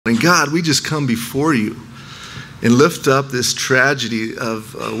God, we just come before you and lift up this tragedy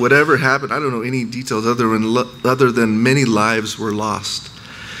of whatever happened. I don't know any details other than many lives were lost.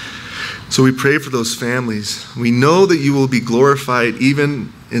 So we pray for those families. We know that you will be glorified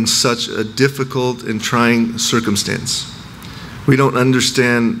even in such a difficult and trying circumstance. We don't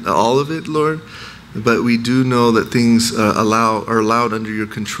understand all of it, Lord, but we do know that things are allowed under your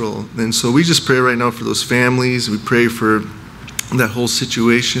control. And so we just pray right now for those families. We pray for that whole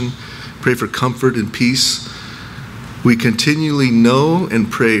situation. Pray for comfort and peace. We continually know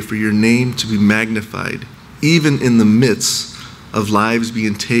and pray for your name to be magnified, even in the midst of lives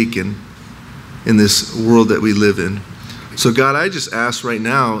being taken in this world that we live in. So God, I just ask right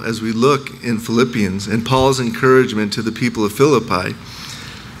now, as we look in Philippians and Paul's encouragement to the people of Philippi,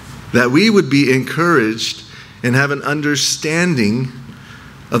 that we would be encouraged and have an understanding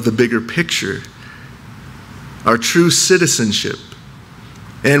of the bigger picture, our true citizenship.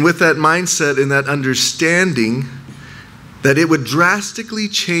 And with that mindset and that understanding, that it would drastically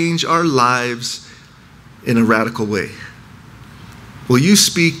change our lives in a radical way. Will you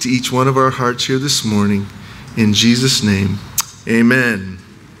speak to each one of our hearts here this morning? In Jesus' name, amen.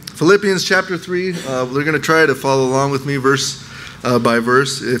 Philippians chapter 3, we're going to try to follow along with me verse by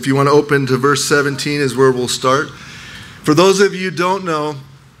verse. If you want to open to verse 17 is where we'll start. For those of you who don't know,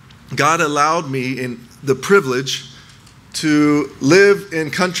 God allowed me in the privilege to live in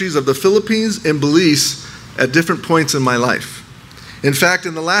countries of the Philippines and Belize at different points in my life. In fact,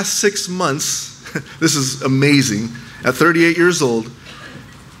 in the last 6 months, this is amazing, at 38 years old,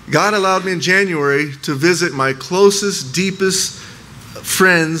 God allowed me in January to visit my closest, deepest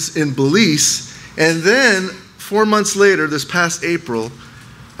friends in Belize. And then 4 months later, this past April,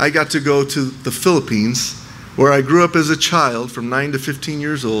 I got to go to the Philippines, where I grew up as a child from 9 to 15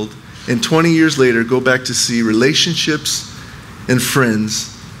 years old. And 20 years later, go back to see relationships and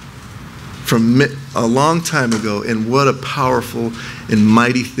friends from a long time ago. And what a powerful and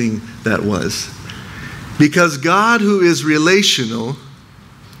mighty thing that was. Because God, who is relational,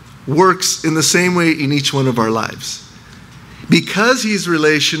 works in the same way in each one of our lives. Because he's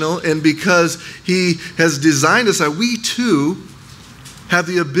relational and because he has designed us, that we too have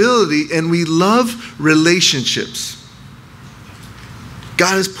the ability, and we love relationships.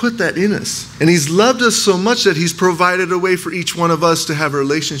 God has put that in us. And he's loved us so much that he's provided a way for each one of us to have a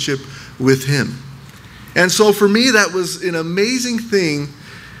relationship with him. And so for me, that was an amazing thing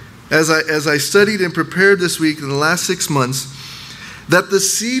as I studied and prepared this week in the last 6 months, that the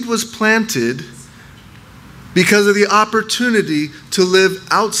seed was planted because of the opportunity to live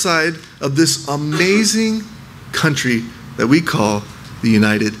outside of this amazing country that we call the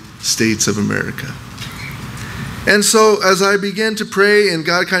United States of America. And so as I began to pray, and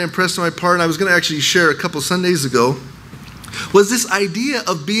God kind of impressed on my part, and I was going to actually share a couple Sundays ago, was this idea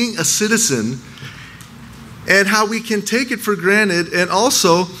of being a citizen and how we can take it for granted, and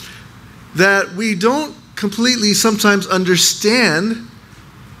also that we don't completely sometimes understand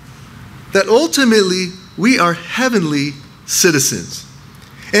that ultimately we are heavenly citizens.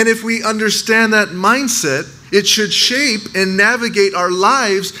 And if we understand that mindset, it should shape and navigate our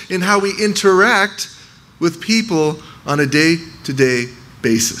lives in how we interact with people on a day-to-day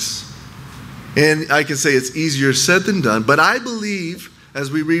basis. And I can say it's easier said than done, but I believe,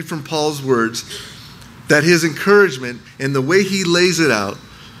 as we read from Paul's words, that his encouragement and the way he lays it out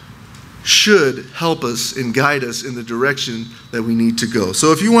should help us and guide us in the direction that we need to go.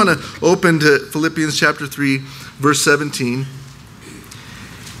 So if you want to open to Philippians chapter 3, verse 17.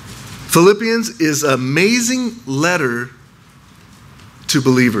 Philippians is an amazing letter to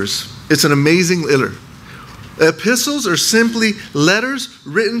believers. It's an amazing letter. Epistles are simply letters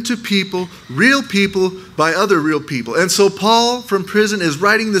written to people, real people, by other real people. And so Paul from prison is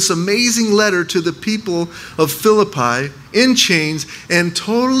writing this amazing letter to the people of Philippi in chains, and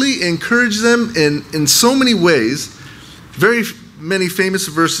totally encourage them in so many ways. Very many famous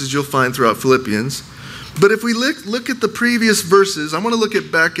verses you'll find throughout Philippians. But if we look at the previous verses, I want to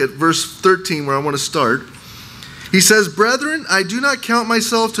look back at verse 13 where I want to start. He says, "Brethren, I do not count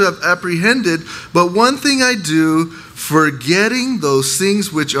myself to have apprehended, but one thing I do, forgetting those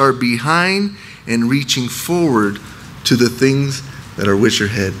things which are behind and reaching forward to the things that are which are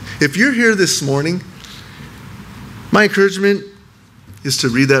ahead." If you're here this morning, my encouragement is to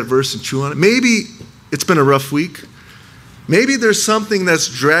read that verse and chew on it. Maybe it's been a rough week. Maybe there's something that's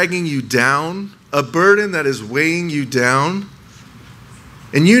dragging you down, a burden that is weighing you down.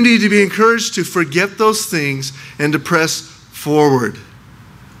 And you need to be encouraged to forget those things and to press forward.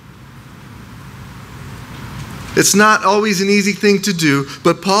 It's not always an easy thing to do,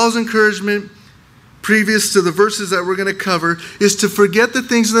 but Paul's encouragement previous to the verses that we're going to cover, is to forget the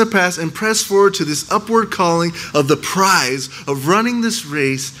things in the past and press forward to this upward calling of the prize of running this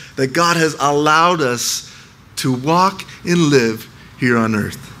race that God has allowed us to walk and live here on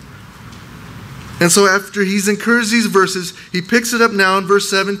earth. And so after he's encouraged these verses, he picks it up now in verse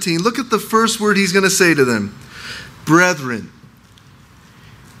 17. Look at the first word he's going to say to them. Brethren.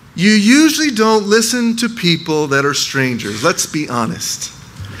 You usually don't listen to people that are strangers. Let's be honest.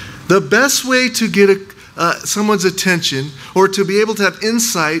 The best way to get someone's attention or to be able to have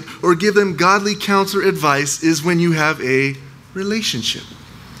insight or give them godly counsel or advice is when you have a relationship.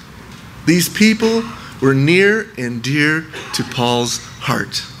 These people were near and dear to Paul's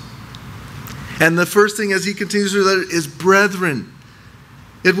heart. And the first thing as he continues through the letter is brethren.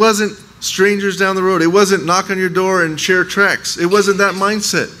 It wasn't strangers down the road. It wasn't knock on your door and share tracts. It wasn't that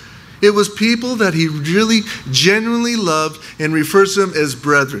mindset. It was people that he really genuinely loved and refers to them as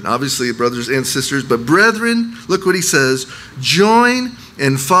brethren. Obviously, brothers and sisters, but brethren, look what he says, join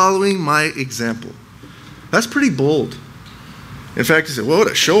in following my example. That's pretty bold. In fact, he said, well,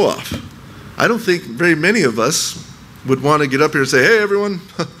 what a show off. I don't think very many of us would want to get up here and say, hey, everyone,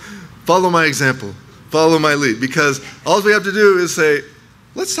 follow my example, follow my lead. Because all we have to do is say,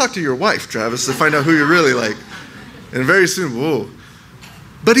 let's talk to your wife, Travis, to find out who you're really like. And very soon, whoa.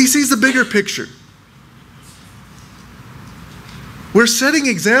 But he sees the bigger picture. We're setting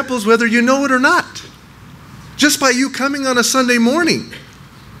examples whether you know it or not. Just by you coming on a Sunday morning.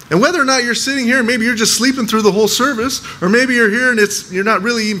 And whether or not you're sitting here, maybe you're just sleeping through the whole service, or maybe you're here and you're not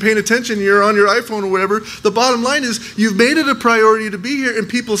really even paying attention, you're on your iPhone or whatever. The bottom line is you've made it a priority to be here, and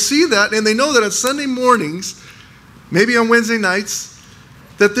people see that, and they know that on Sunday mornings, maybe on Wednesday nights,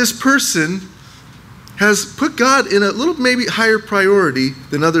 that this person has put God in a little maybe higher priority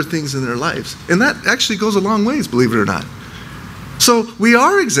than other things in their lives. And that actually goes a long ways, believe it or not. So we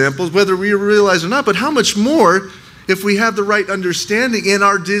are examples, whether we realize or not, but how much more if we have the right understanding and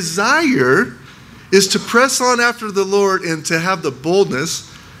our desire is to press on after the Lord and to have the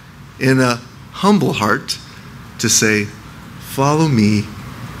boldness in a humble heart to say, follow me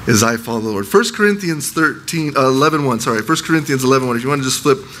as I follow the Lord. 1 Corinthians 11:1. 1 Corinthians 11:1. If you want to just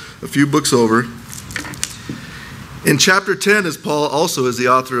flip a few books over. In chapter 10, as Paul also is the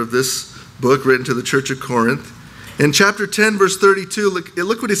author of this book written to the church of Corinth. In chapter 10, verse 32,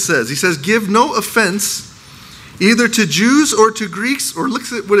 look what it says. He says, give no offense either to Jews or to Greeks, or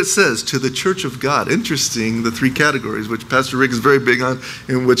look at what it says, to the church of God. Interesting, the three categories, which Pastor Rick is very big on,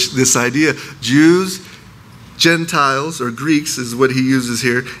 in which this idea, Jews, Gentiles, or Greeks is what he uses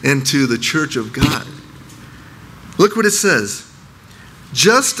here, and to the church of God. Look what it says.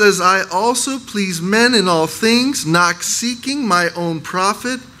 Just as I also please men in all things, not seeking my own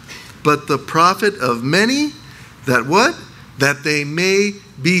profit, but the profit of many, that what? That they may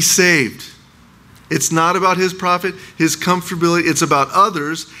be saved. It's not about his profit, his comfortability, it's about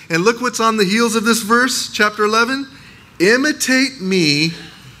others. And look what's on the heels of this verse, chapter 11. Imitate me,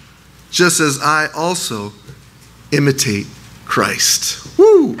 just as I also imitate Christ.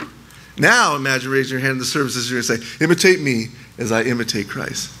 Woo! Now imagine raising your hand in the services, you're going to say, imitate me as I imitate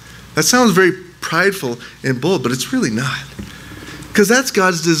Christ. That sounds very prideful and bold, but it's really not. Because that's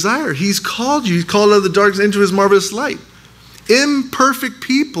God's desire. He's called you. He's called out of the darkness into his marvelous light. Imperfect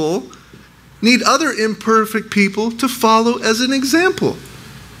people need other imperfect people to follow as an example.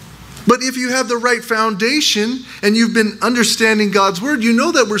 But if you have the right foundation and you've been understanding God's word, you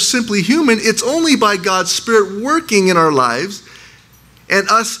know that we're simply human. It's only by God's Spirit working in our lives and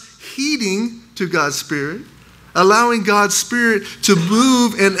us heeding to God's Spirit, allowing God's Spirit to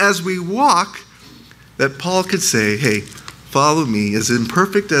move, and as we walk, that Paul could say, hey, follow me as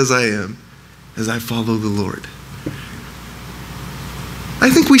imperfect as I am, as I follow the Lord. I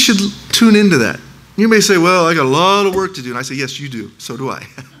think we should tune into that. You may say, well, I got a lot of work to do. And I say, yes, you do. So do I.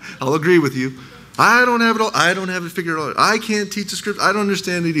 I'll agree with you. I don't have it all. I don't have it figured out. I can't teach the script. I don't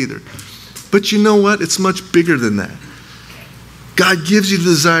understand it either. But you know what? It's much bigger than that. God gives you the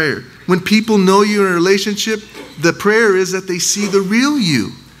desire. When people know you in a relationship, the prayer is that they see the real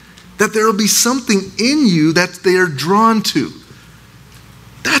you. That there will be something in you that they are drawn to.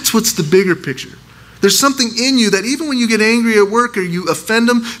 That's what's the bigger picture. There's something in you that even when you get angry at work or you offend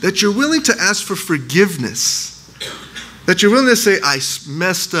them, that you're willing to ask for forgiveness. That you're willing to say, I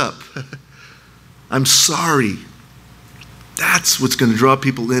messed up. I'm sorry. That's what's going to draw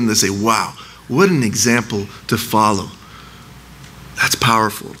people in to say, wow, what an example to follow. That's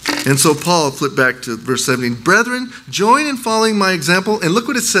powerful. And so Paul, flip back to verse 17. Brethren, join in following my example. And look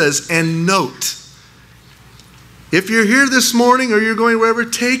what it says. And note. If you're here this morning or you're going wherever,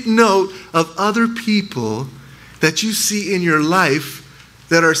 take note of other people that you see in your life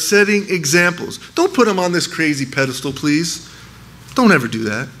that are setting examples. Don't put them on this crazy pedestal, please. Don't ever do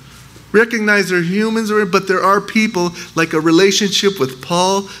that. Recognize they're humans, but there are people like a relationship with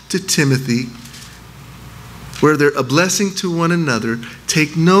Paul to Timothy where they're a blessing to one another.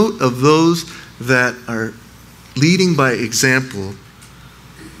 Take note of those that are leading by example,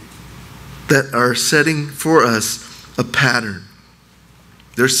 that are setting for us a pattern.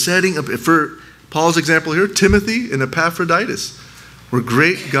 They're setting up, for Paul's example here, Timothy and Epaphroditus were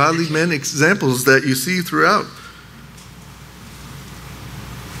great godly men examples that you see throughout.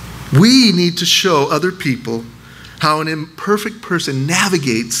 We need to show other people how an imperfect person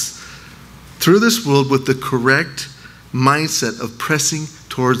navigates through this world with the correct mindset of pressing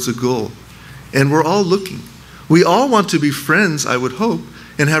towards the goal. And we're all looking. We all want to be friends, I would hope,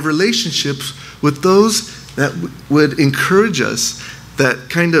 and have relationships with those that would encourage us, that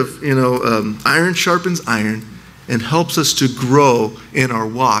kind of, iron sharpens iron and helps us to grow in our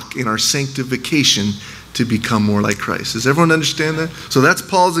walk, in our sanctification, to become more like Christ. Does everyone understand that? So that's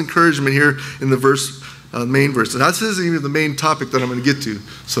Paul's encouragement here in the main verse. And this isn't even the main topic that I'm going to get to,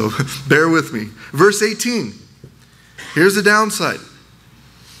 so bear with me. Verse 18. Here's the downside.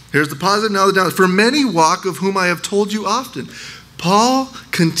 Here's the positive, now the downside. For many walk, of whom I have told you often. Paul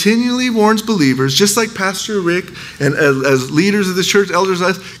continually warns believers, just like Pastor Rick and as leaders of the church, elders,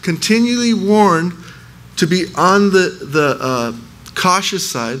 continually warned to be on the cautious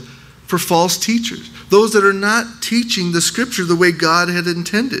side for false teachers. Those that are not teaching the scripture the way God had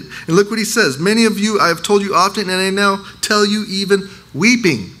intended. And look what he says. Many of you I have told you often, and I now tell you even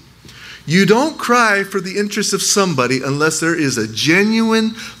weeping. You don't cry for the interest of somebody unless there is a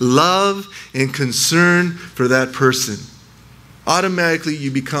genuine love and concern for that person. Automatically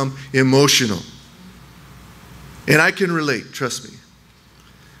you become emotional. And I can relate, trust me.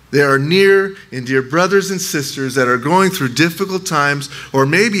 There are near and dear brothers and sisters that are going through difficult times, or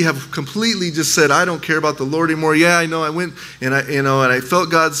maybe have completely just said, I don't care about the Lord anymore. Yeah, I know I went and I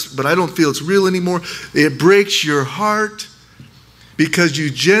felt God's, but I don't feel it's real anymore. It breaks your heart because you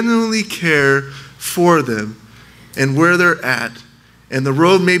genuinely care for them and where they're at and the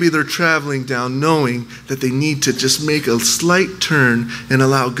road maybe they're traveling down, knowing that they need to just make a slight turn and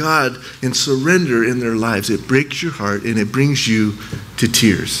allow God and surrender in their lives. It breaks your heart and it brings you to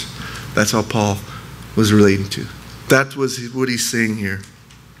tears. That's how Paul was relating to. That was what he's saying here.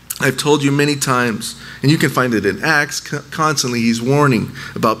 I've told you many times, and you can find it in Acts, constantly he's warning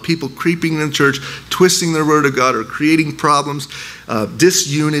about people creeping in church, twisting the word of God, or creating problems,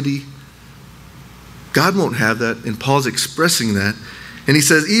 disunity. God won't have that, and Paul's expressing that. And he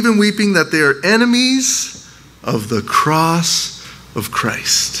says, even weeping, that they are enemies of the cross of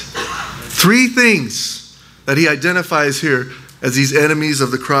Christ. Three things that he identifies here as these enemies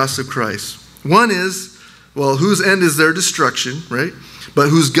of the cross of Christ. One is, well, whose end is their destruction, right? But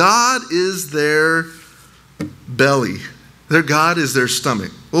whose God is their belly. Their God is their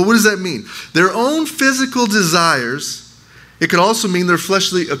stomach. Well, what does that mean? Their own physical desires. It could also mean their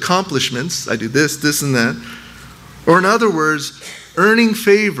fleshly accomplishments. I do this, this, and that. Or in other words, earning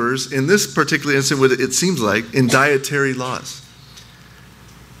favors, in this particular instance, what it seems like, in dietary laws.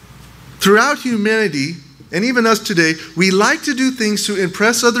 Throughout humanity, and even us today, we like to do things to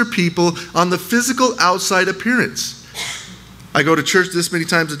impress other people on the physical outside appearance. I go to church this many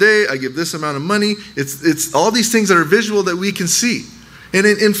times a day, I give this amount of money. It's all these things that are visual that we can see. And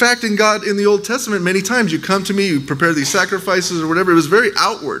in fact, in God, in the Old Testament, many times you come to me, you prepare these sacrifices or whatever. It was very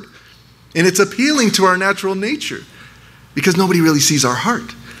outward. And it's appealing to our natural nature because nobody really sees our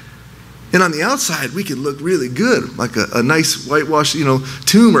heart. And on the outside, we can look really good, like a nice whitewashed,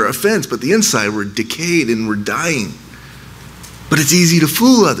 tomb or a fence, but the inside, we're decayed and we're dying. But it's easy to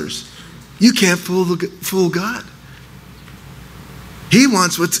fool others. You can't fool God. He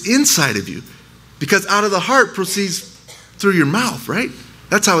wants what's inside of you, because out of the heart proceeds through your mouth, right?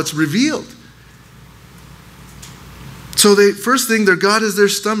 That's how it's revealed. So first thing, their God is their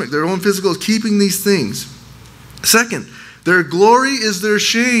stomach, their own physical, keeping these things. Second, their glory is their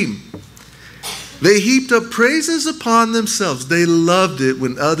shame. They heaped up praises upon themselves. They loved it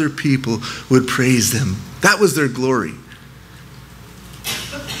when other people would praise them. That was their glory.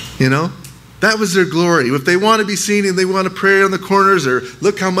 That was their glory. If they want to be seen and they want to pray on the corners or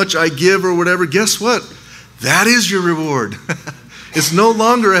look how much I give or whatever, guess what? That is your reward. It's no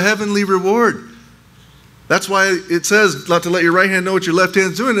longer a heavenly reward. That's why it says not to let your right hand know what your left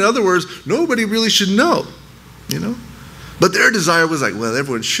hand's doing. In other words, nobody really should know, But their desire was like, well,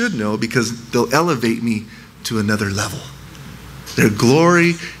 everyone should know because they'll elevate me to another level. Their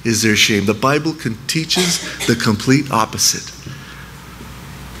glory is their shame. The Bible teaches the complete opposite.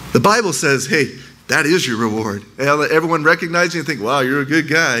 The Bible says, hey, that is your reward. Everyone recognize you and think, wow, you're a good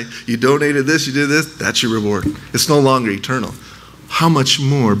guy. You donated this, you did this. That's your reward. It's no longer eternal. How much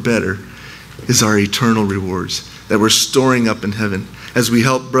more better is our eternal rewards that we're storing up in heaven as we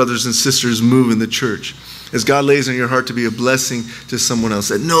help brothers and sisters move in the church. As God lays on your heart to be a blessing to someone else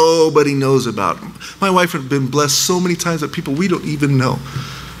that nobody knows about. My wife had been blessed so many times by people we don't even know.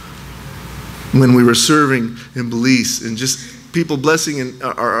 When we were serving in Belize, and just people blessing in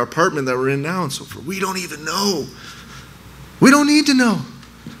our apartment that we're in now and so forth. We don't even know. We don't need to know.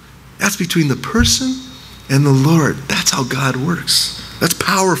 That's between the person and the Lord. That's how God works. That's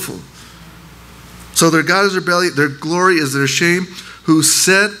powerful. So their God is their belly, their glory is their shame, who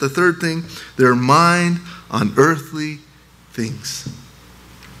set, the third thing, their mind on earthly things.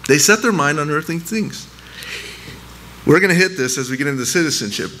 They set their mind on earthly things. We're going to hit this as we get into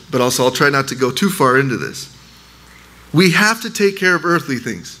citizenship, but also I'll try not to go too far into this. We have to take care of earthly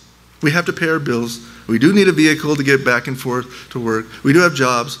things. We have to pay our bills. We do need a vehicle to get back and forth to work. We do have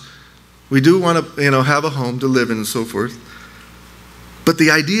jobs. We do want to, have a home to live in and so forth. But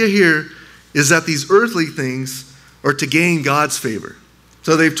the idea here is that these earthly things are to gain God's favor.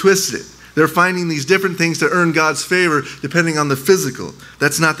 So they've twisted it. They're finding these different things to earn God's favor depending on the physical.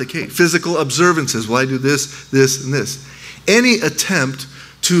 That's not the case. Physical observances. Well, I do this, this, and this. Any attempt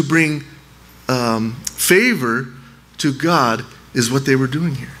to bring favor to God is what they were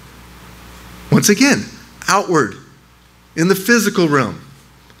doing here. Once again, outward, in the physical realm,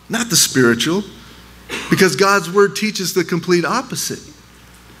 not the spiritual, because God's word teaches the complete opposite.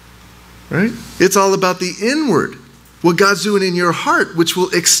 Right? It's all about the inward. What God's doing in your heart, which will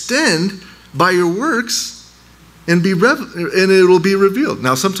extend by your works and it will be revealed.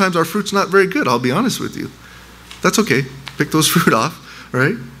 Now, sometimes our fruit's not very good, I'll be honest with you. That's okay. Pick those fruit off,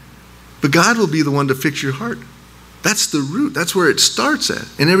 right? But God will be the one to fix your heart. That's the root. That's where it starts at.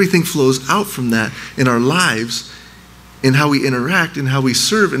 And everything flows out from that in our lives, in how we interact, in how we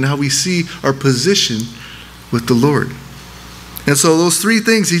serve, and how we see our position with the Lord. And so those three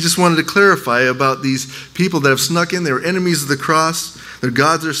things he just wanted to clarify about these people that have snuck in. They were enemies of the cross. Their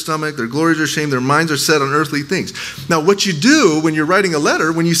God's their stomach. Their glory is their shame. Their minds are set on earthly things. Now, what you do when you're writing a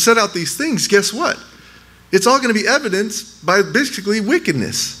letter, when you set out these things, guess what? It's all going to be evidenced by basically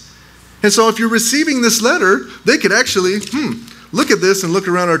wickedness. And so if you're receiving this letter, they could actually, look at this and look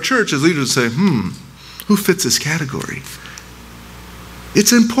around our church as leaders and say, who fits this category?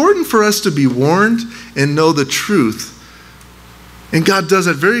 It's important for us to be warned and know the truth. And God does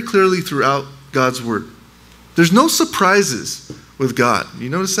that very clearly throughout God's word. There's no surprises with God. You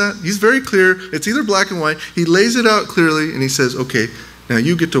notice that? He's very clear. It's either black and white. He lays it out clearly and he says, okay, now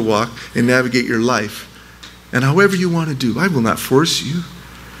you get to walk and navigate your life. And however you want to do, I will not force you.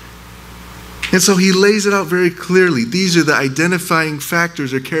 And so he lays it out very clearly. These are the identifying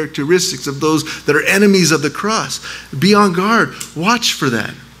factors or characteristics of those that are enemies of the cross. Be on guard. Watch for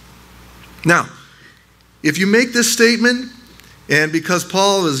that. Now, if you make this statement, and because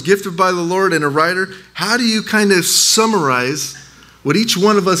Paul is gifted by the Lord and a writer, how do you kind of summarize what each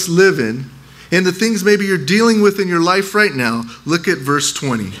one of us live in and the things maybe you're dealing with in your life right now? Look at verse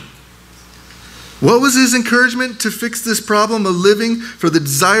 20. What was his encouragement to fix this problem of living for the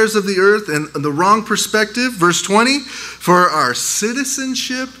desires of the earth and the wrong perspective? Verse 20, for our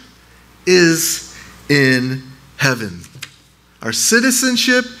citizenship is in heaven. Our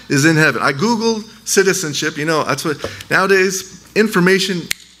citizenship is in heaven. I Googled citizenship. That's what nowadays information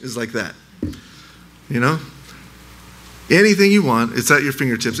is like that. Anything you want, it's at your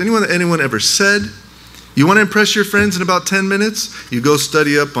fingertips. Anyone ever said, you want to impress your friends in about 10 minutes? You go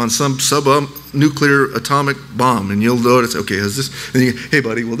study up on some nuclear atomic bomb, and you'll notice, okay, is this? And hey,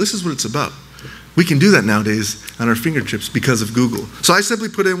 buddy, well, this is what it's about. We can do that nowadays on our fingertips because of Google. So I simply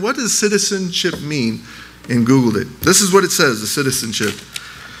put in, what does citizenship mean? And Googled it. This is what it says, the citizenship.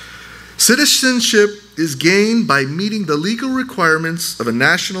 Citizenship is gained by meeting the legal requirements of a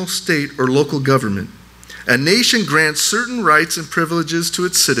national, state, or local government. A nation grants certain rights and privileges to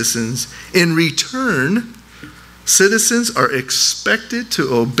its citizens. In return, citizens are expected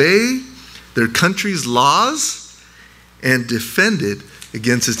to obey their country's laws and defend it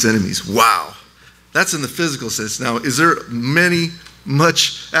against its enemies. Wow. That's in the physical sense. Now, is there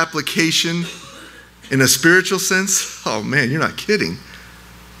much application in a spiritual sense? Oh man, you're not kidding.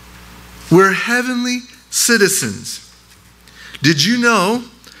 We're heavenly citizens. Did you know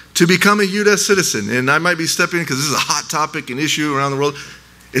to become a U.S. citizen, and I might be stepping in because this is a hot topic and issue around the world.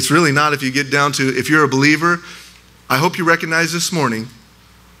 It's really not if you get down to, if you're a believer, I hope you recognize this morning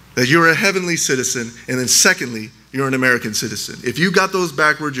that you're a heavenly citizen, and then secondly, you're an American citizen. If you got those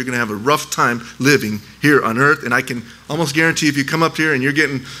backwards, you're going to have a rough time living here on earth. And I can almost guarantee if you come up here and you're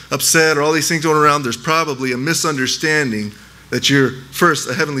getting upset or all these things going around, there's probably a misunderstanding that you're first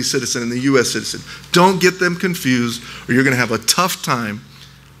a heavenly citizen and the U.S. citizen. Don't get them confused, or you're going to have a tough time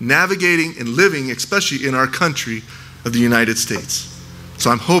navigating and living, especially in our country of the United States. So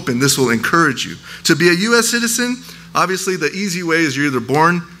I'm hoping this will encourage you. To be a U.S. citizen, obviously the easy way is you're either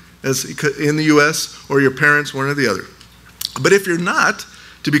born as in the U.S. or your parents, one or the other. But if you're not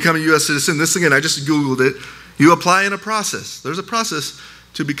to become a U.S. citizen, this again, I just Googled it, you apply in a process. There's a process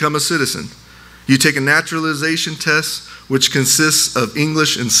to become a citizen. You take a naturalization test, which consists of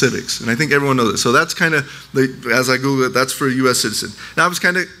English and civics. And I think everyone knows this. So that's kind of, as I Google it, that's for a U.S. citizen. Now I was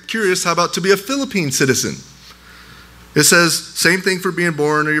kind of curious, how about to be a Philippine citizen? It says, same thing for being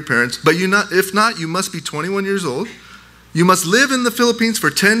born or your parents, but if not, you must be 21 years old. You must live in the Philippines for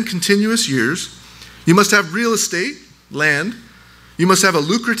 10 continuous years. You must have real estate, land. You must have a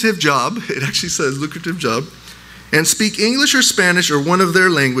lucrative job. It actually says lucrative job. And speak English or Spanish or one of their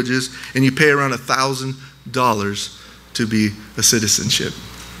languages, and you pay around $1,000 to be a citizenship.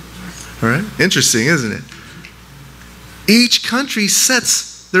 All right? Interesting, isn't it? Each country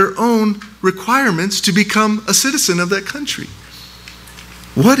sets their own requirements to become a citizen of that country.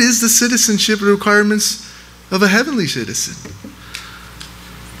 What is the citizenship requirements of a heavenly citizen?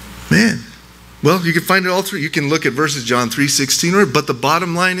 Man. Well, you can find it all through. You can look at verses John 3:16, but the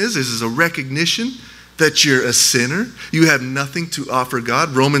bottom line is a recognition that you're a sinner. You have nothing to offer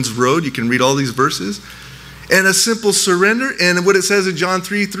God. Romans Road, you can read all these verses. And a simple surrender. And what it says in John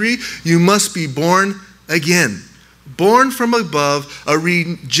 3:3, you must be born again. Born from above, a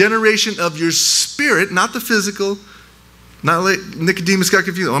regeneration of your spirit, not the physical. Not like Nicodemus got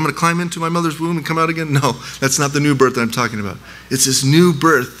confused. Oh, I'm going to climb into my mother's womb and come out again. No, that's not the new birth that I'm talking about. It's this new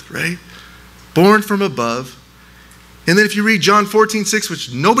birth, right? Born from above. And then if you read John 14:6,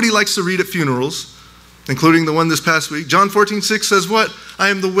 which nobody likes to read at funerals, including the one this past week, John 14:6 says what? I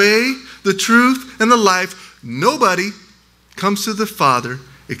am the way, the truth, and the life. Nobody comes to the Father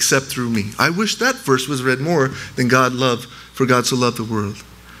except through me. I wish that verse was read more than for God so loved the world.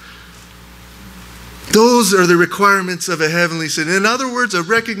 Those are the requirements of a heavenly citizen. In other words, a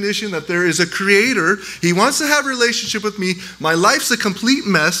recognition that there is a creator. He wants to have a relationship with me. My life's a complete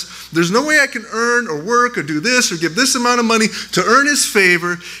mess. There's no way I can earn or work or do this or give this amount of money to earn his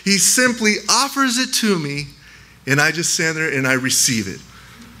favor. He simply offers it to me, and I just stand there and I receive it.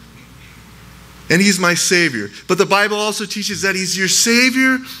 And he's my Savior. But the Bible also teaches that he's your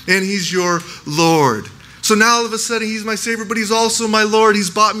Savior and he's your Lord. So now all of a sudden he's my Savior, but he's also my Lord. He's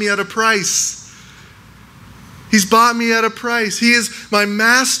bought me at a price. He's bought me at a price. He is my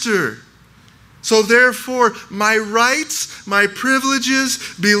master. So therefore, my rights, my privileges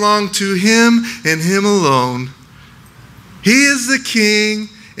belong to him and him alone. He is the king,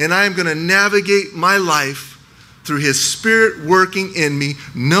 and I am going to navigate my life through his Spirit working in me,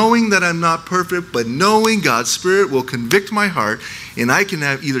 knowing that I'm not perfect, but knowing God's Spirit will convict my heart, and I can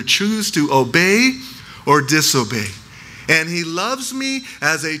either choose to obey or disobey. And he loves me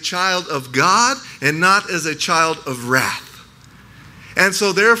as a child of God and not as a child of wrath. And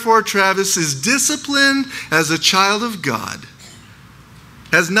so therefore, Travis is disciplined as a child of God.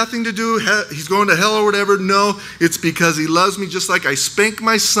 Has nothing to do, he's going to hell or whatever. No, it's because he loves me, just like I spank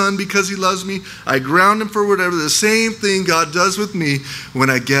my son because he loves me. I ground him for whatever. The same thing God does with me when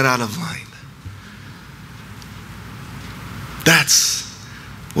I get out of line. That's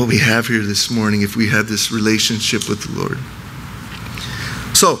what we have here this morning if we have this relationship with the Lord.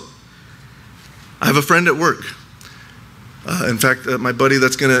 So, I have a friend at work. In fact, my buddy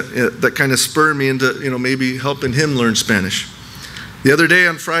that kind of spurred me into maybe helping him learn Spanish. The other day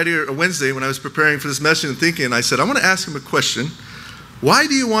on Friday or Wednesday when I was preparing for this message and thinking, I said, I want to ask him a question. Why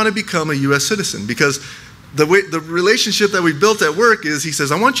do you want to become a U.S. citizen? Because the relationship that we built at work is, he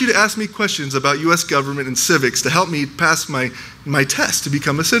says, I want you to ask me questions about U.S. government and civics to help me pass my test to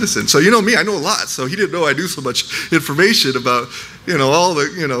become a citizen. So you know me, I know a lot. So he didn't know I knew so much information about, all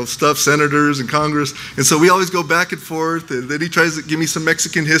the, stuff, senators and Congress. And so we always go back and forth. And then he tries to give me some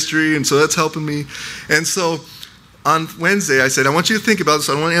Mexican history. And so that's helping me. And so on Wednesday, I said, I want you to think about this.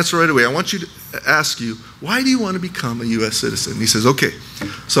 I don't want to answer right away. I want you to ask you, why do you want to become a U.S. citizen? And he says, okay.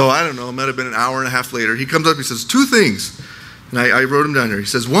 So I don't know, it might have been an hour and a half later. He comes up, he says, 2 things. And I wrote them down here. He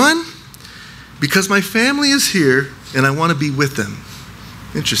says, 1, because my family is here and I want to be with them.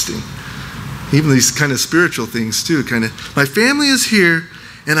 Interesting. Even these kind of spiritual things too, my family is here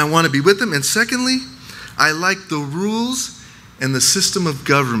and I want to be with them. And secondly, I like the rules and the system of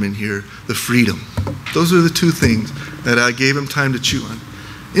government here, the freedom. Those are the 2 things that I gave him time to chew on.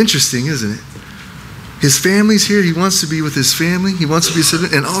 Interesting, isn't it? His family's here. He wants to be with his family. He wants to be a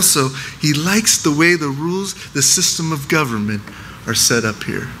citizen. And also, he likes the way the rules, the system of government are set up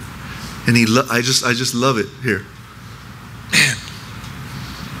here. And I just love it here. Man.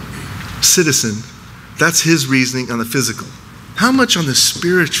 Citizen. That's his reasoning on the physical. How much on the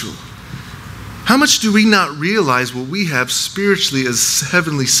spiritual? How much do we not realize what we have spiritually as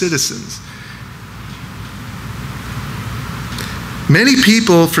heavenly citizens? Many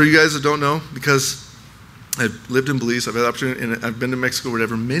people, for you guys that don't know, because I've lived in Belize, I've had the opportunity, and I've been to Mexico,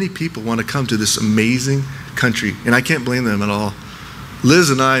 whatever, many people want to come to this amazing country, and I can't blame them at all. Liz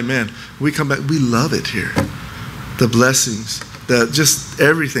and I, man, we come back, we love it here. The blessings, just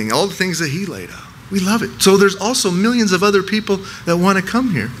everything, all the things that he laid out. We love it. So there's also millions of other people that want to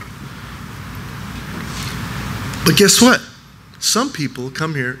come here. But guess what? Some people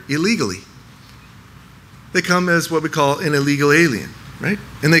come here illegally. They come as what we call an illegal alien, right?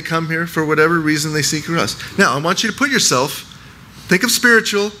 And they come here for whatever reason they seek us. Now, I want you to put yourself, think of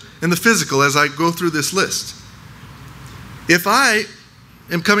spiritual and the physical as I go through this list. If I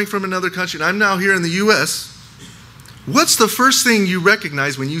am coming from another country and I'm now here in the U.S., what's the first thing you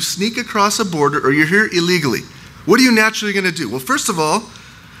recognize when you sneak across a border or you're here illegally? What are you naturally going to do? Well, first of all,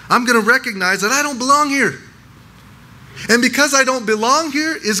 I'm going to recognize that I don't belong here. And because I don't belong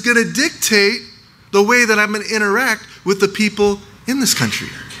here is going to dictate the way that I'm going to interact with the people in this country.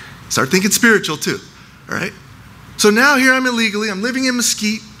 Start thinking spiritual too, all right? So now here I'm illegally, I'm living in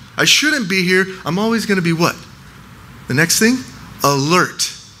Mesquite, I shouldn't be here, I'm always going to be what? The next thing?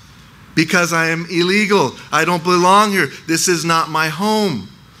 Alert. Because I am illegal, I don't belong here, this is not my home.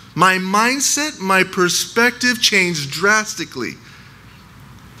 My mindset, my perspective changed drastically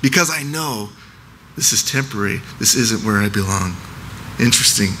because I know this is temporary, this isn't where I belong.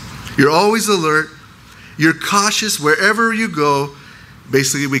 Interesting. You're always alert. You're cautious wherever you go.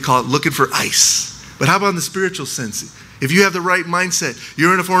 Basically, we call it looking for ice. But how about in the spiritual sense? If you have the right mindset,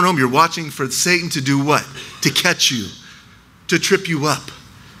 you're in a foreign home, you're watching for Satan to do what? To catch you, to trip you up,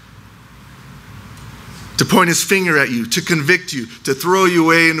 to point his finger at you, to convict you, to throw you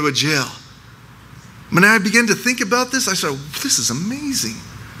away into a jail. When I began to think about this, I said, this is amazing.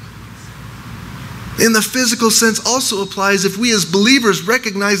 In the physical sense also applies if we as believers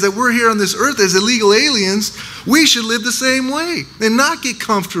recognize that we're here on this earth as illegal aliens, we should live the same way and not get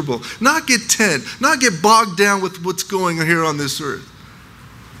comfortable, not get tense, not get bogged down with what's going on here on this earth.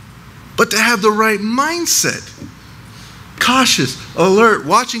 But to have the right mindset, cautious, alert,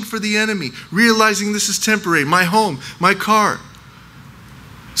 watching for the enemy, realizing this is temporary, my home, my car,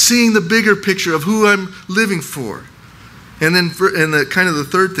 seeing the bigger picture of who I'm living for. And then the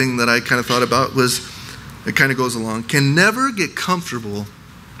third thing that I kind of thought about was, it kind of goes along, can never get comfortable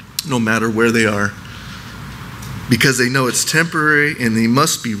no matter where they are because they know it's temporary and they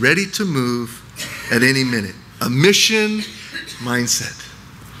must be ready to move at any minute. A mission mindset.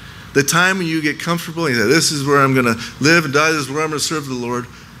 The time when you get comfortable and you say, this is where I'm going to live and die, this is where I'm going to serve the Lord,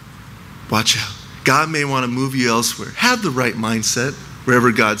 watch out. God may want to move you elsewhere. Have the right mindset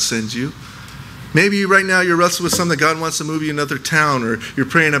wherever God sends you. Maybe right now you're wrestling with something that God wants to move you to another town, or you're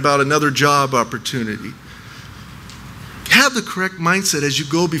praying about another job opportunity. Have the correct mindset as you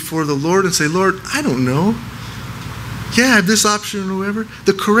go before the Lord and say, Lord, I don't know. Yeah, I have this option or whatever.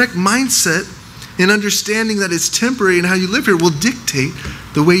 The correct mindset in understanding that it's temporary and how you live here will dictate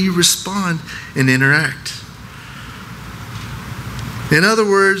the way you respond and interact. In other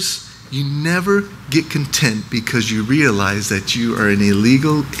words, you never get content because you realize that you are an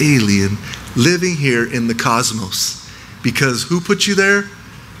illegal alien living here in the cosmos. Because who put you there?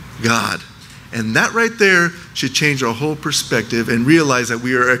 God. And that right there should change our whole perspective and realize that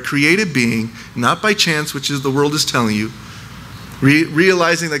we are a created being, not by chance, which is the world is telling you.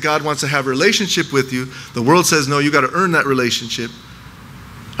 Realizing that God wants to have a relationship with you. The world says, no, you got to earn that relationship.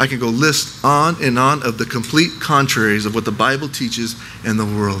 I can go list on and on of the complete contraries of what the Bible teaches and the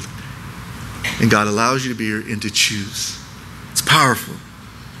world. And God allows you to be here and to choose. It's powerful.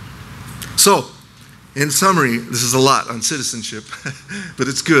 So, in summary, this is a lot on citizenship, but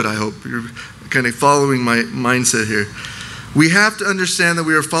it's good, I hope. You're kind of following my mindset here. We have to understand that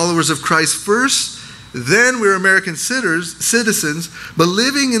we are followers of Christ first, then we're American citizens, but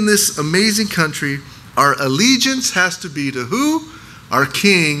living in this amazing country, our allegiance has to be to who? Our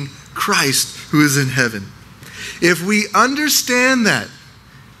King, Christ, who is in heaven. If we understand that,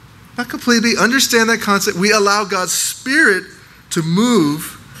 not completely, understand that concept, we allow God's Spirit to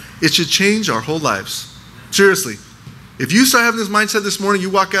move, it should change our whole lives. Seriously. If you start having this mindset this morning,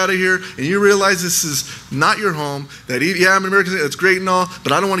 you walk out of here and you realize this is not your home, that yeah, I'm an American, it's great and all,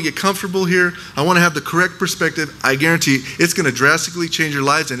 but I don't want to get comfortable here. I want to have the correct perspective. I guarantee you, it's going to drastically change your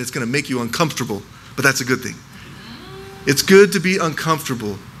lives and it's going to make you uncomfortable. But that's a good thing. It's good to be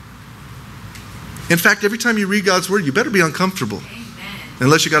uncomfortable. In fact, every time you read God's word, you better be uncomfortable. Amen.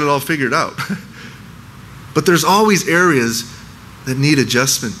 Unless you got it all figured out. But there's always areas that need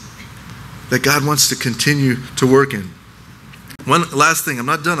adjustment that God wants to continue to work in. One last thing, I'm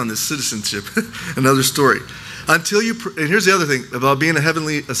not done on this citizenship. Another story. And here's the other thing about being a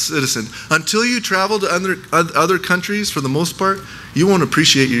heavenly citizen. Until you travel to other countries, for the most part, you won't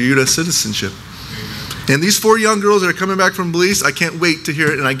appreciate your U.S. citizenship. And these 4 young girls that are coming back from Belize, I can't wait to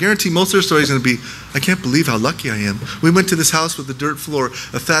hear it. And I guarantee most of their story is going to be, I can't believe how lucky I am. We went to this house with a dirt floor,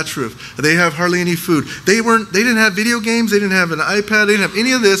 a thatch roof. They have hardly any food. They didn't have video games. They didn't have an iPad. They didn't have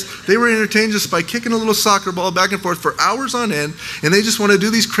any of this. They were entertained just by kicking a little soccer ball back and forth for hours on end. And they just want to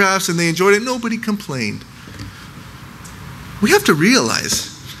do these crafts and they enjoyed it. Nobody complained. We have to realize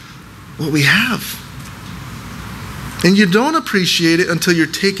what we have. And you don't appreciate it until you're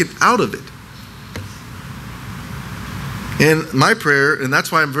taken out of it. And my prayer, and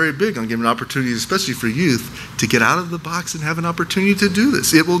that's why I'm very big on giving opportunities, especially for youth, to get out of the box and have an opportunity to do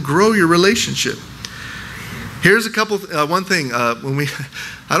this. It will grow your relationship. Here's one thing. I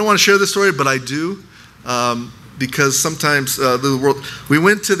don't want to share this story, but I do, because sometimes we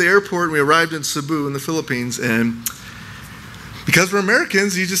went to the airport and we arrived in Cebu in the Philippines, and because we're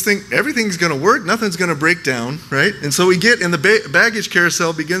Americans, you just think everything's going to work, nothing's going to break down, right? And so we get in the baggage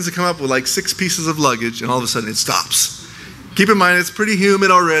carousel, begins to come up with like 6 pieces of luggage, and all of a sudden it stops. Keep in mind, it's pretty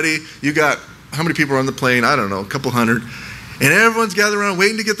humid already. You got, how many people are on the plane? I don't know, a couple hundred. And everyone's gathered around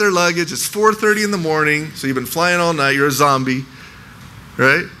waiting to get their luggage. It's 4:30 in the morning, so you've been flying all night. You're a zombie,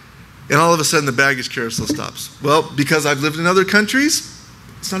 right? And all of a sudden, the baggage carousel stops. Well, because I've lived in other countries,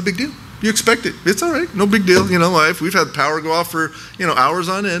 it's not a big deal. You expect it. It's all right. No big deal. We've had power go off for, hours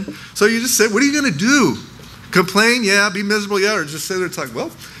on end. So you just say, what are you going to do? Complain? Yeah. Be miserable? Yeah. Or just sit there and talk,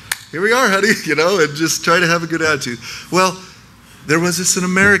 well, here we are, honey, and just try to have a good attitude. Well, there was an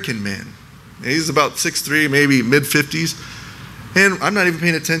American man. He's about 6'3", maybe mid-50s. And I'm not even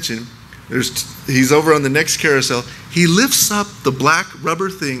paying attention. He's over on the next carousel. He lifts up the black rubber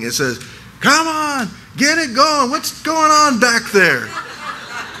thing and says, come on, get it going. What's going on back there?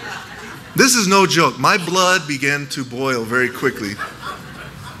 This is no joke. My blood began to boil very quickly.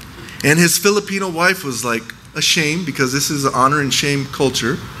 And his Filipino wife was like ashamed, because this is an honor and shame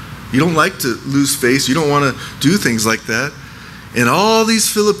culture. You don't like to lose face. You don't want to do things like that. And all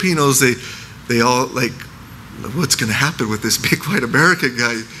these Filipinos, they all like, what's going to happen with this big white American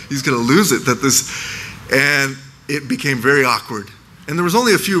guy? He's going to lose it. And it became very awkward. And there was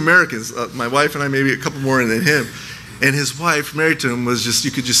only a few Americans, my wife and I, maybe a couple more than him. And his wife, married to him, was just, you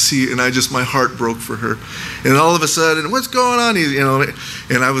could just see, and my heart broke for her. And all of a sudden, what's going on?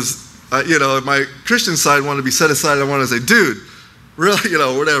 And I was, my Christian side wanted to be set aside. I wanted to say, dude,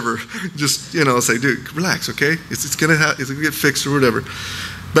 really, whatever. Just, say, dude, relax, okay? It's gonna get fixed or whatever.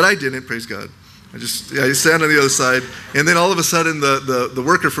 But I didn't, praise God. I stand on the other side, and then all of a sudden the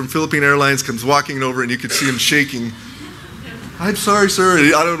worker from Philippine Airlines comes walking over, and you could see him shaking. I'm sorry, sir.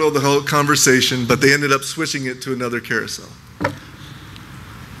 I don't know the whole conversation, but they ended up switching it to another carousel.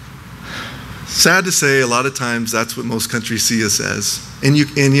 Sad to say, a lot of times that's what most countries see us as. And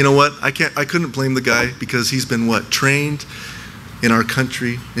you know what? I couldn't blame the guy, because he's been trained in our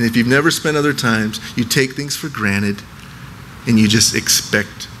country. And if you've never spent other times, you take things for granted and you just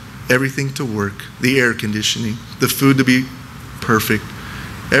expect everything to work, the air conditioning, the food to be perfect,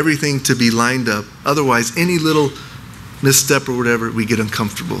 everything to be lined up. Otherwise, any little misstep or whatever, we get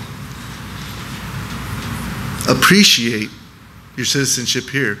uncomfortable. Appreciate your citizenship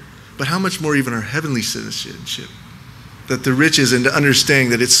here, but how much more even our heavenly citizenship? That the riches, and to understanding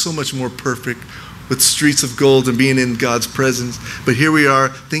that it's so much more perfect, with streets of gold and being in God's presence. But here we are,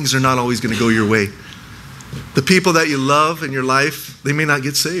 things are not always going to go your way. The people that you love in your life, they may not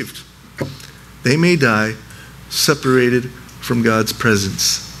get saved. They may die separated from God's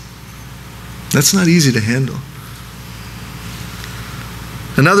presence. That's not easy to handle.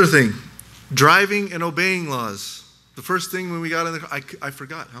 Another thing, driving and obeying laws. The first thing when we got in the car, I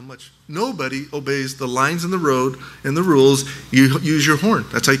forgot how much. Nobody obeys the lines in the road and the rules. You use your horn.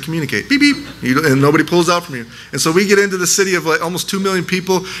 That's how you communicate. Beep, beep. And nobody pulls out from you. And so we get into the city of like almost 2 million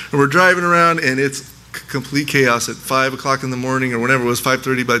people, and we're driving around, and it's complete chaos at 5 o'clock in the morning, or whenever it was,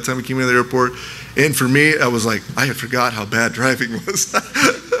 5:30 by the time we came into the airport. And for me, I was like, I had forgot how bad driving was.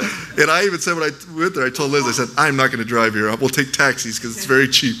 And I even said when I went there, I told Liz, I said, I'm not going to drive here. We'll take taxis because it's very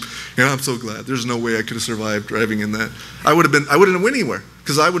cheap. And I'm so glad. There's no way I could have survived driving in that. I wouldn't have went anywhere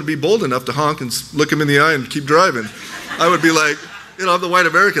because I would be bold enough to honk and look him in the eye and keep driving. I would be like, I'm the white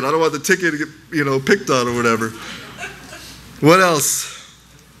American. I don't want the ticket to get, picked on or whatever. What else?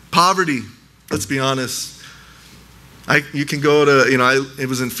 Poverty. Let's be honest. You can go to, it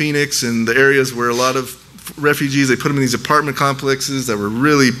was in Phoenix and the areas where a lot of refugees, they put them in these apartment complexes that were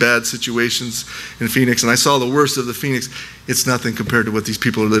really bad situations in Phoenix. And I saw the worst of the Phoenix. It's nothing compared to what these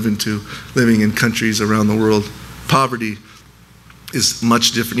people are living in countries around the world. Poverty is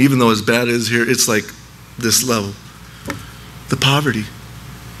much different. Even though as bad as here, it's like this level. The poverty.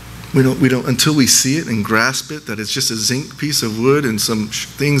 We don't until we see it and grasp it, that it's just a zinc piece of wood and some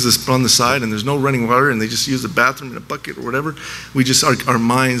things that's on the side and there's no running water and they just use the bathroom in a bucket or whatever. We just, our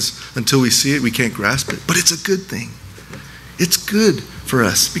minds, until we see it, we can't grasp it. But it's a good thing. It's good for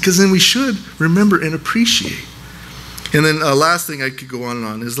us because then we should remember and appreciate. And then last thing I could go on and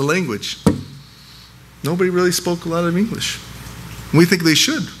on is the language. Nobody really spoke a lot of English. We think they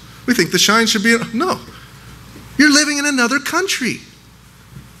should. We think the shine should be, no. You're living in another country.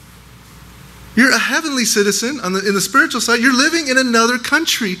 You're a heavenly citizen in the spiritual side. You're living in another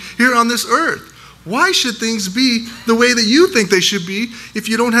country here on this earth. Why should things be the way that you think they should be if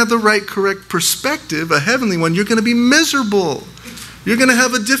you don't have the right, correct perspective, a heavenly one? You're going to be miserable. You're going to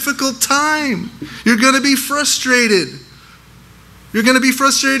have a difficult time. You're going to be frustrated. You're going to be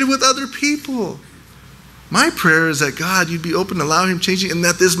frustrated with other people. My prayer is that God, you'd be open to allow him changing and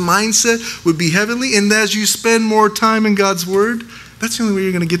that this mindset would be heavenly. And as you spend more time in God's word, that's the only way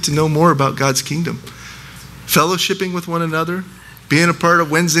you're going to get to know more about God's kingdom. Fellowshipping with one another, being a part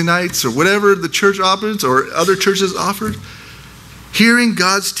of Wednesday nights or whatever the church offers or other churches offer, hearing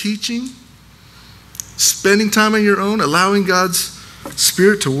God's teaching, spending time on your own, allowing God's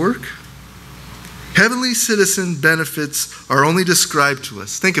Spirit to work. Heavenly citizen benefits are only described to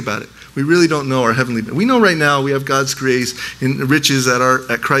us. Think about it. We really don't know our heavenly benefits. We know right now we have God's grace and riches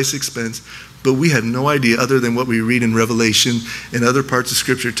at Christ's expense, but we have no idea other than what we read in Revelation and other parts of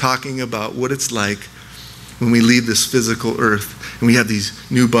Scripture talking about what it's like when we leave this physical earth and we have these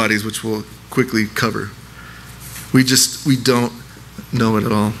new bodies, which we'll quickly cover. We don't know it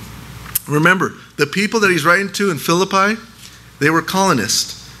at all. Remember, the people that he's writing to in Philippi, they were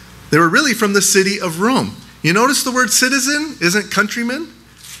colonists. They were really from the city of Rome. You notice the word citizen isn't countryman?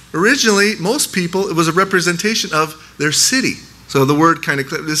 Originally, most people, it was a representation of their city. So the word kind of,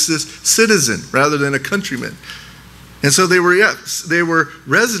 this is citizen rather than a countryman. And so they were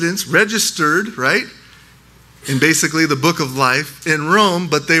residents, registered, right? In basically the book of life in Rome,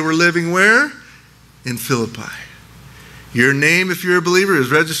 but they were living where? In Philippi. Your name, if you're a believer,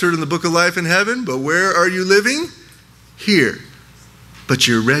 is registered in the book of life in heaven, but where are you living? Here. But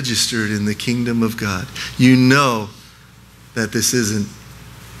you're registered in the kingdom of God. You know that this isn't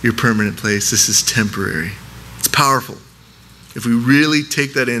your permanent place. This is temporary. It's powerful. If we really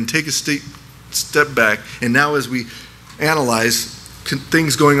take that in, take a step back, and now as we analyze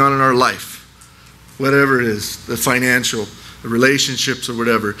things going on in our life, whatever it is, the financial, the relationships or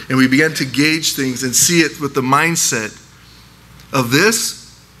whatever, and we begin to gauge things and see it with the mindset of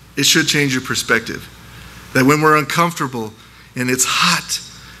this, it should change your perspective. That when we're uncomfortable and it's hot,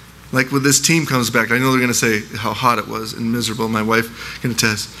 like when this team comes back, I know they're going to say how hot it was and miserable, my wife can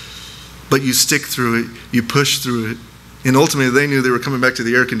attest, but you stick through it, you push through it. And ultimately, they knew they were coming back to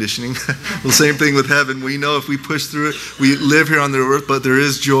the air conditioning. The same thing with heaven. We know if we push through it, we live here on the earth, but there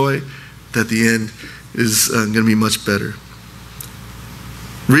is joy that the end is going to be much better.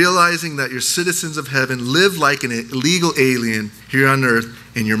 Realizing that you're citizens of heaven, live like an illegal alien here on earth,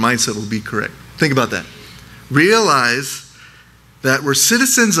 and your mindset will be correct. Think about that. Realize that we're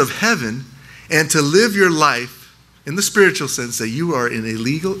citizens of heaven, and to live your life in the spiritual sense that you are an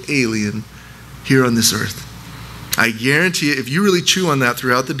illegal alien here on this earth. I guarantee you, if you really chew on that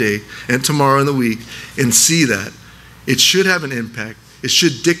throughout the day and tomorrow and the week and see that, it should have an impact. It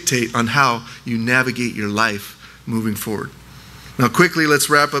should dictate on how you navigate your life moving forward. Now quickly, let's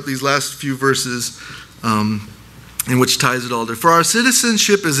wrap up these last few verses in which ties it all together. For our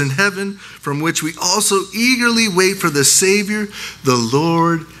citizenship is in heaven, from which we also eagerly wait for the Savior, the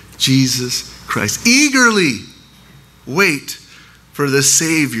Lord Jesus Christ. Eagerly wait for the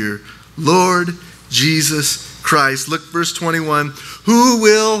Savior, Lord Jesus Christ. Look, verse 21. Who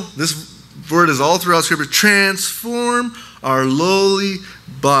will, this word is all throughout Scripture, transform our lowly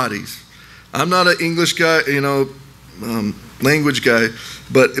bodies. I'm not an English guy, language guy,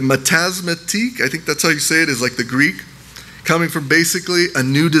 but metasmatique, I think that's how you say it, is like the Greek, coming from basically a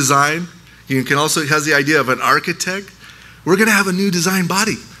new design. You can also, it has the idea of an architect. We're going to have a new design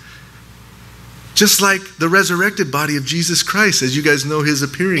body. Just like the resurrected body of Jesus Christ, as you guys know his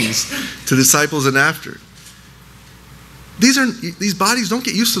appearings to disciples and after. These bodies, don't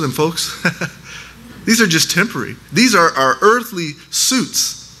get used to them, folks. These are just temporary. These are our earthly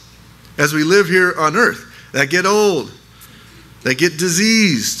suits as we live here on earth that get old, that get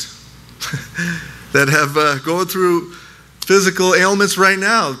diseased, that have going through physical ailments right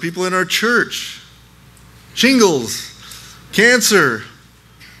now. People in our church, shingles, cancer.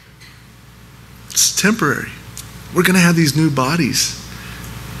 It's temporary. We're going to have these new bodies.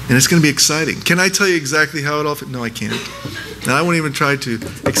 And it's going to be exciting. Can I tell you exactly how it all fits? No, I can't. And I won't even try to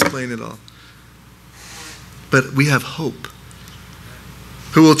explain it all. But we have hope.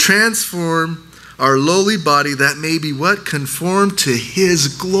 Who will transform our lowly body that may be what? Conformed to his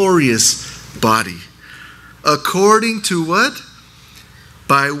glorious body. According to what?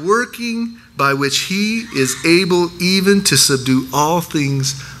 By working by which he is able even to subdue all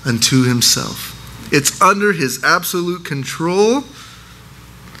things unto himself. It's under his absolute control,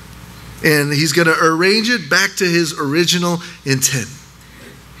 and he's going to arrange it back to his original intent.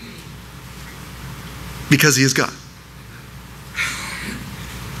 Because he is God.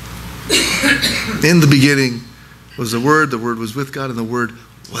 In the beginning was the Word was with God, and the Word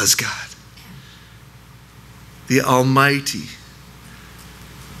was God. The Almighty.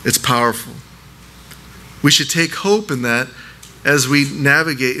 It's powerful. We should take hope in that as we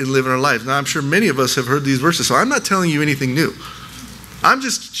navigate and live in our lives. Now, I'm sure many of us have heard these verses, so I'm not telling you anything new. I'm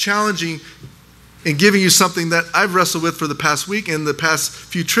just challenging and giving you something that I've wrestled with for the past week and the past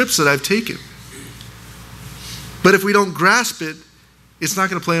few trips that I've taken. But if we don't grasp it, it's not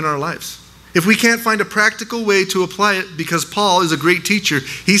going to play in our lives. If we can't find a practical way to apply it, because Paul is a great teacher,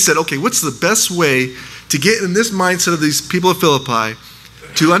 he said, okay, what's the best way to get in this mindset of these people of Philippi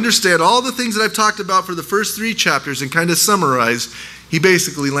to understand all the things that I've talked about for the first 3 chapters and kind of summarize? He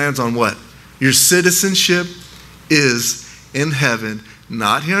basically lands on what? Your citizenship is in heaven,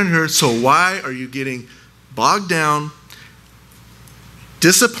 not here on earth. So why are you getting bogged down,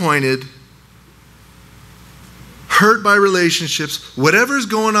 disappointed, hurt by relationships, whatever's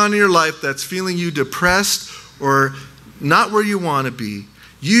going on in your life that's feeling you depressed or not where you want to be?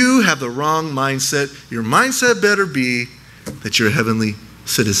 You have the wrong mindset. Your mindset better be that you're a heavenly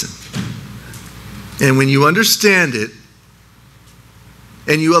citizen. And when you understand it,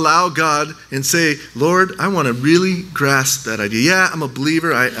 and you allow God and say, Lord, I want to really grasp that idea. Yeah, I'm a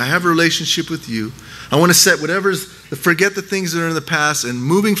believer. I have a relationship with you. I want to set forget the things that are in the past and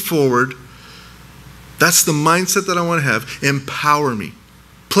moving forward. That's the mindset that I want to have. Empower me.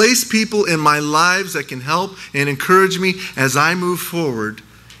 Place people in my lives that can help and encourage me as I move forward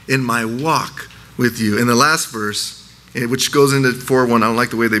in my walk with you. In the last verse, which goes into 4:1. I don't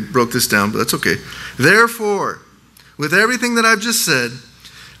like the way they broke this down, but that's okay. Therefore, with everything that I've just said,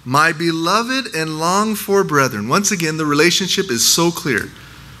 my beloved and longed for brethren. Once again, the relationship is so clear.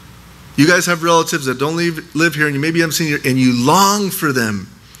 You guys have relatives that don't live here, and you maybe haven't seen here, and you long for them.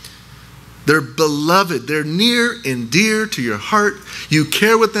 They're beloved. They're near and dear to your heart. You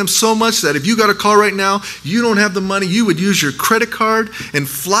care with them so much that if you got a call right now, you don't have the money, you would use your credit card and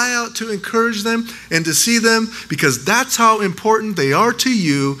fly out to encourage them and to see them, because that's how important they are to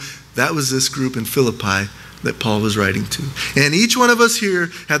you. That was this group in Philippi that Paul was writing to. And each one of us here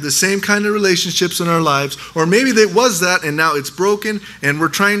have the same kind of relationships in our lives, or maybe it was that and now it's broken and we're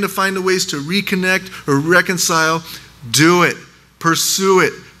trying to find the ways to reconnect or reconcile. Do it. Pursue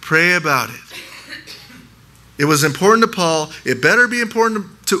it. Pray about it. It was important to Paul. It better be important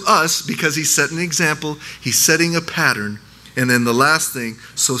to us because he's setting an example. He's setting a pattern. And then the last thing,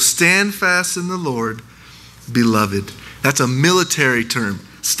 so stand fast in the Lord, beloved. That's a military term.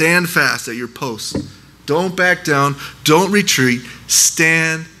 Stand fast at your post. Don't back down. Don't retreat.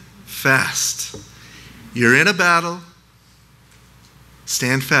 Stand fast. You're in a battle.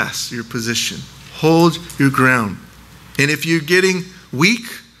 Stand fast, your position. Hold your ground. And if you're getting weak,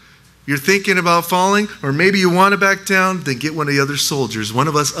 you're thinking about falling, or maybe you want to back down, then get one of the other soldiers, one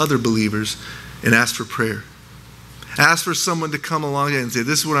of us other believers, and ask for prayer. Ask for someone to come along and say,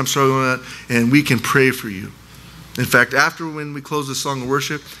 this is what I'm struggling with, and we can pray for you. In fact, when we close the song of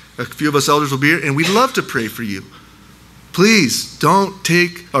worship, a few of us elders will be here, and we'd love to pray for you. Please don't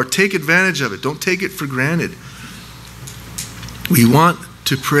take advantage of it. Don't take it for granted. We want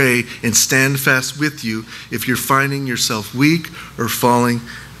to pray and stand fast with you if you're finding yourself weak or falling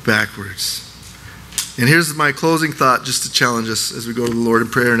backwards. And here's my closing thought, just to challenge us as we go to the Lord in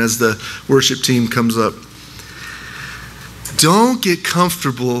prayer and as the worship team comes up. Don't get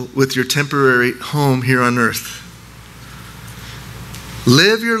comfortable with your temporary home here on earth.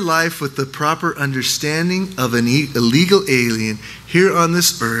 Live your life with the proper understanding of an illegal alien here on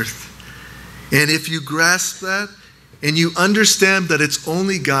this earth, And if you grasp that and you understand that it's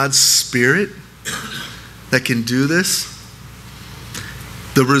only God's Spirit that can do this,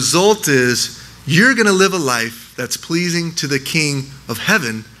 the result is you're going to live a life that's pleasing to the King of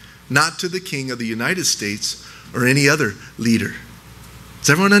heaven, not to the King of the United States or any other leader. Does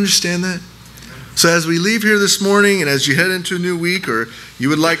everyone understand that? So as we leave here this morning and as you head into a new week, or you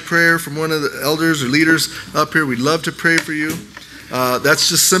would like prayer from one of the elders or leaders up here, we'd love to pray for you. That's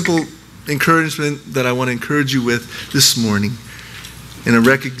just simple encouragement that I want to encourage you with this morning, in a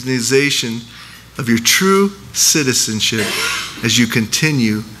recognition of your true citizenship as you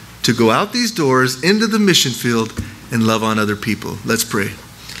continue to go out these doors into the mission field and love on other people. Let's pray.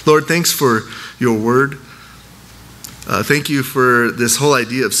 Lord, thanks for your word. Thank you for this whole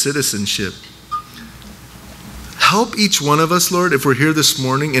idea of citizenship. Help each one of us, Lord, if we're here this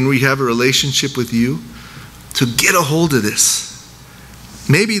morning and we have a relationship with you, to get a hold of this.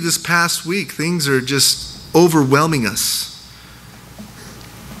 Maybe this past week, things are just overwhelming us.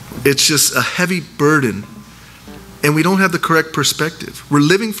 It's just a heavy burden, and we don't have the correct perspective. We're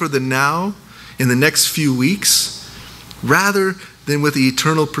living for the now in the next few weeks rather than with the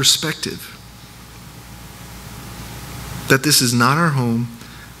eternal perspective. That this is not our home,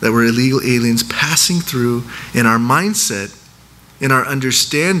 that we're illegal aliens passing through, and our mindset and our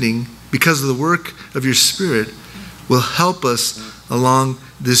understanding, because of the work of your Spirit, will help us along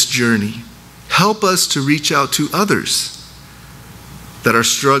this journey. Help us to reach out to others that are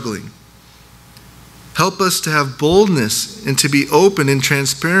struggling. Help us to have boldness and to be open and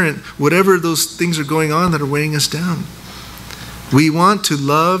transparent, whatever those things are going on that are weighing us down. We want to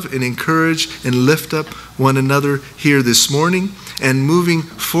love and encourage and lift up one another here this morning and moving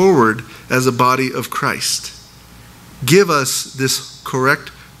forward as a body of Christ. Give us this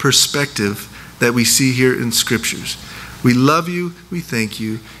correct perspective that we see here in Scriptures. We love you. We thank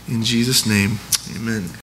you. In Jesus' name, amen.